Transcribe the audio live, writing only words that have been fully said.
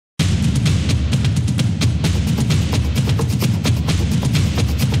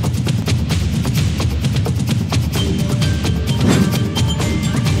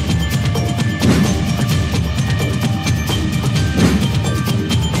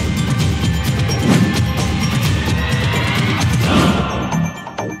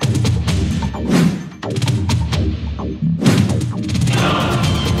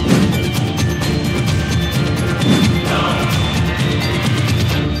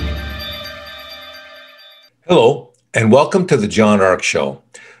Hello, and welcome to the John Ark Show.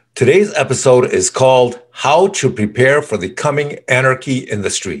 Today's episode is called How to Prepare for the Coming Anarchy in the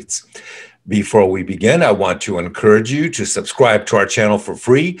Streets. Before we begin, I want to encourage you to subscribe to our channel for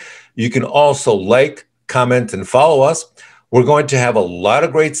free. You can also like, comment, and follow us. We're going to have a lot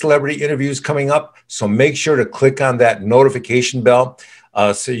of great celebrity interviews coming up, so make sure to click on that notification bell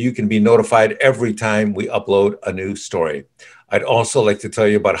so you can be notified every time we upload a new story. I'd also like to tell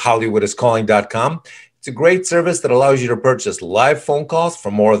you about HollywoodIsCalling.com. It's a great service that allows you to purchase live phone calls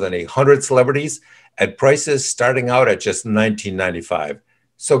from more than 100 celebrities at prices starting out at just $19.95.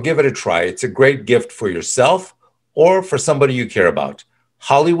 So give it a try. It's a great gift for yourself or for somebody you care about.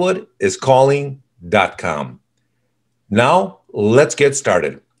 HollywoodIsCalling.com. Now, let's get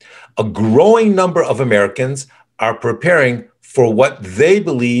started. A growing number of Americans are preparing for what they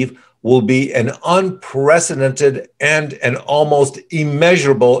believe will be an unprecedented and an almost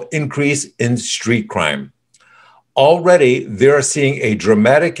immeasurable increase in street crime. Already, they're seeing a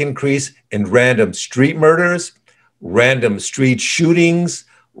dramatic increase in random street murders, random street shootings,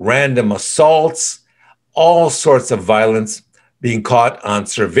 random assaults, all sorts of violence being caught on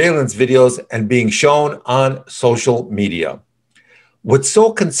surveillance videos and being shown on social media. What's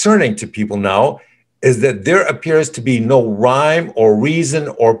so concerning to people now is that there appears to be no rhyme or reason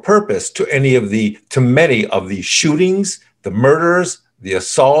or purpose to many of the shootings, the murders, the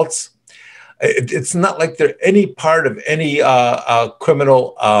assaults. It's not like they're any part of any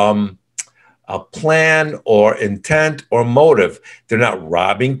criminal plan or intent or motive. They're not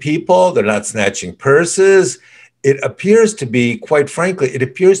robbing people. They're not snatching purses. It appears to be, quite frankly, it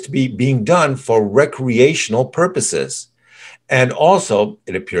appears to be being done for recreational purposes. And also,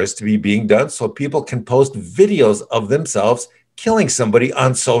 it appears to be being done so people can post videos of themselves killing somebody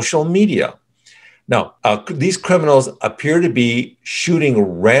on social media. Now, these criminals appear to be shooting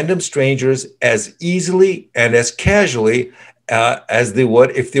random strangers as easily and as casually as they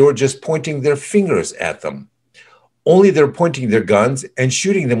would if they were just pointing their fingers at them. Only they're pointing their guns and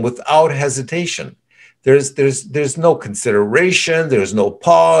shooting them without hesitation. There's no consideration, there's no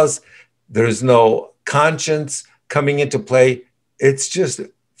pause, there's no conscience coming into play. It's just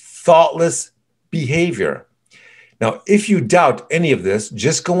thoughtless behavior. Now, if you doubt any of this,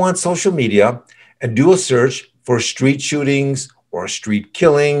 just go on social media and do a search for street shootings or street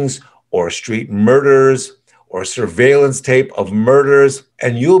killings or street murders or surveillance tape of murders,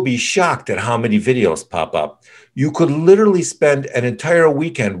 and you'll be shocked at how many videos pop up. You could literally spend an entire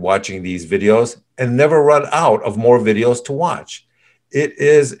weekend watching these videos and never run out of more videos to watch.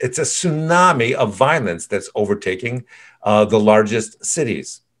 It's a tsunami of violence that's overtaking the largest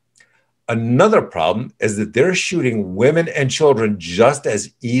cities. Another problem is that they're shooting women and children just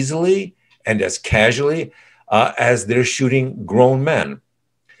as easily and as casually as they're shooting grown men.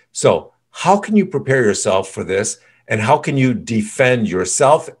 So how can you prepare yourself for this? And how can you defend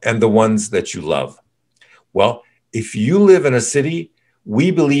yourself and the ones that you love? Well, if you live in a city,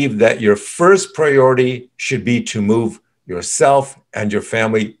 we believe that your first priority should be to move yourself and your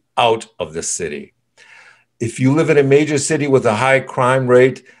family out of the city. If you live in a major city with a high crime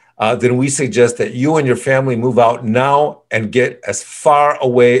rate, then we suggest that you and your family move out now and get as far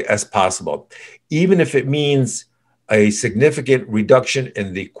away as possible, even if it means a significant reduction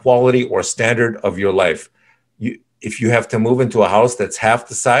in the quality or standard of your life. If you have to move into a house that's half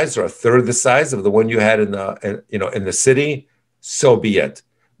the size or a third the size of the one you had in the city, so be it.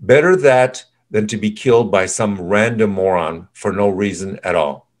 Better that than to be killed by some random moron for no reason at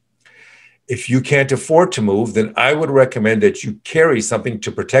all. If you can't afford to move, then I would recommend that you carry something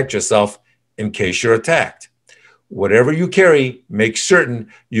to protect yourself in case you're attacked. Whatever you carry, make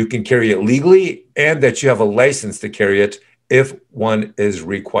certain you can carry it legally and that you have a license to carry it if one is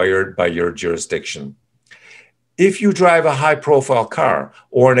required by your jurisdiction. If you drive a high-profile car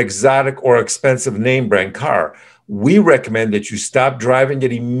or an exotic or expensive name brand car, we recommend that you stop driving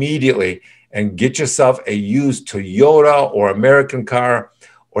it immediately and get yourself a used Toyota or American car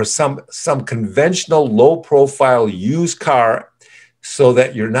or some conventional low-profile used car so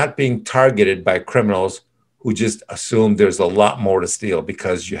that you're not being targeted by criminals who just assume there's a lot more to steal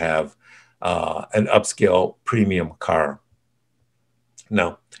because you have an upscale premium car.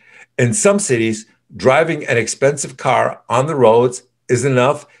 Now, in some cities, driving an expensive car on the roads is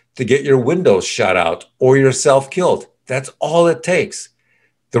enough to get your windows shot out or yourself killed. That's all it takes.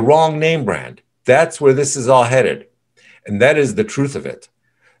 The wrong name brand. That's where this is all headed. And that is the truth of it.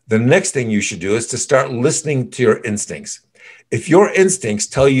 The next thing you should do is to start listening to your instincts. If your instincts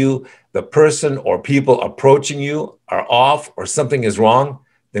tell you the person or people approaching you are off or something is wrong,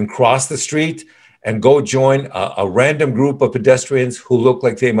 then cross the street and go join a random group of pedestrians who look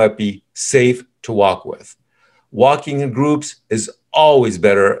like they might be safe to walk with. Walking in groups is always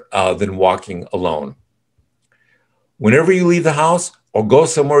better than walking alone. Whenever you leave the house or go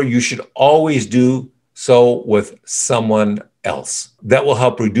somewhere, you should always do so with someone else. That will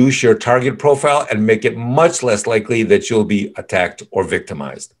help reduce your target profile and make it much less likely that you'll be attacked or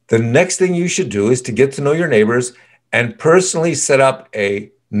victimized. The next thing you should do is to get to know your neighbors and personally set up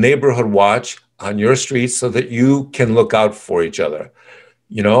a neighborhood watch on your streets so that you can look out for each other.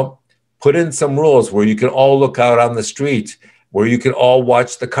 You know, put in some rules where you can all look out on the street, where you can all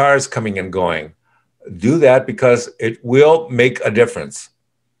watch the cars coming and going. Do that because it will make a difference.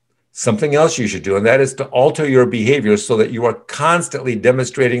 Something else you should do, and that is to alter your behavior so that you are constantly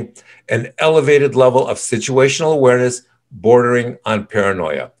demonstrating an elevated level of situational awareness bordering on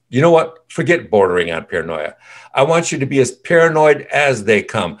paranoia. You know what? Forget bordering on paranoia. I want you to be as paranoid as they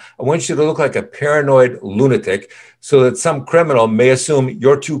come. I want you to look like a paranoid lunatic so that some criminal may assume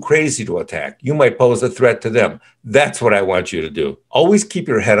you're too crazy to attack. You might pose a threat to them. That's what I want you to do. Always keep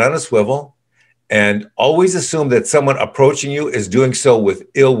your head on a swivel and always assume that someone approaching you is doing so with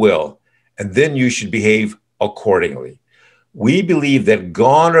ill will, and then you should behave accordingly. We believe that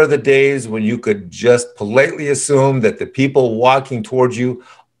gone are the days when you could just politely assume that the people walking towards you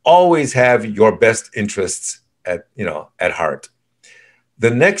always have your best interests at heart.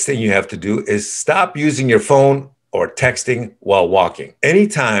 The next thing you have to do is stop using your phone or texting while walking.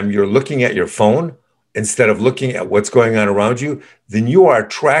 Anytime you're looking at your phone instead of looking at what's going on around you, then you are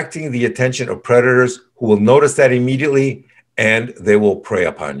attracting the attention of predators who will notice that immediately and they will prey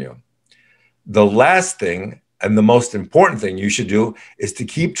upon you. The last thing and the most important thing you should do is to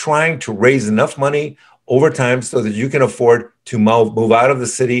keep trying to raise enough money over time so that you can afford to move out of the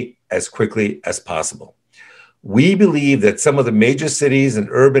city as quickly as possible. We believe that some of the major cities and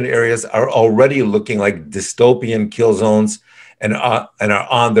urban areas are already looking like dystopian kill zones and are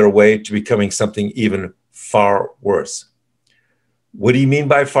on their way to becoming something even far worse. What do you mean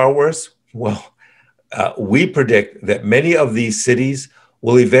by far worse? Well, we predict that many of these cities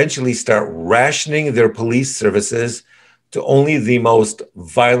will eventually start rationing their police services to only the most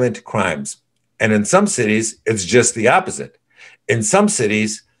violent crimes. And in some cities, it's just the opposite. In some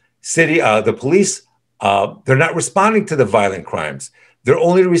cities, the police, they're not responding to the violent crimes. They're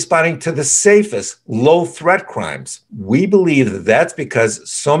only responding to the safest, low-threat crimes. We believe that that's because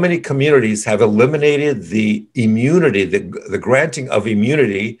so many communities have eliminated the immunity, the granting of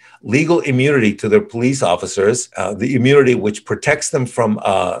immunity, legal immunity to their police officers, the immunity which protects them from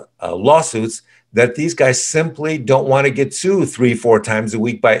lawsuits, that these guys simply don't want to get sued 3-4 times a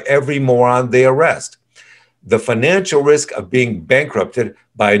week by every moron they arrest. The financial risk of being bankrupted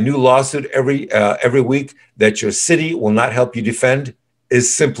by a new lawsuit every week that your city will not help you defend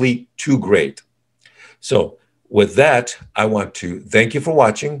is simply too great. So with that, I want to thank you for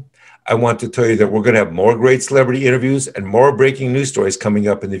watching. I want to tell you that we're going to have more great celebrity interviews and more breaking news stories coming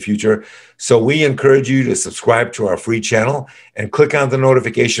up in the future. So we encourage you to subscribe to our free channel and click on the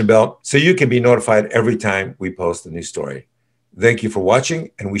notification bell so you can be notified every time we post a new story. Thank you for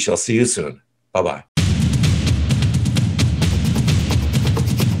watching, and we shall see you soon. Bye-bye.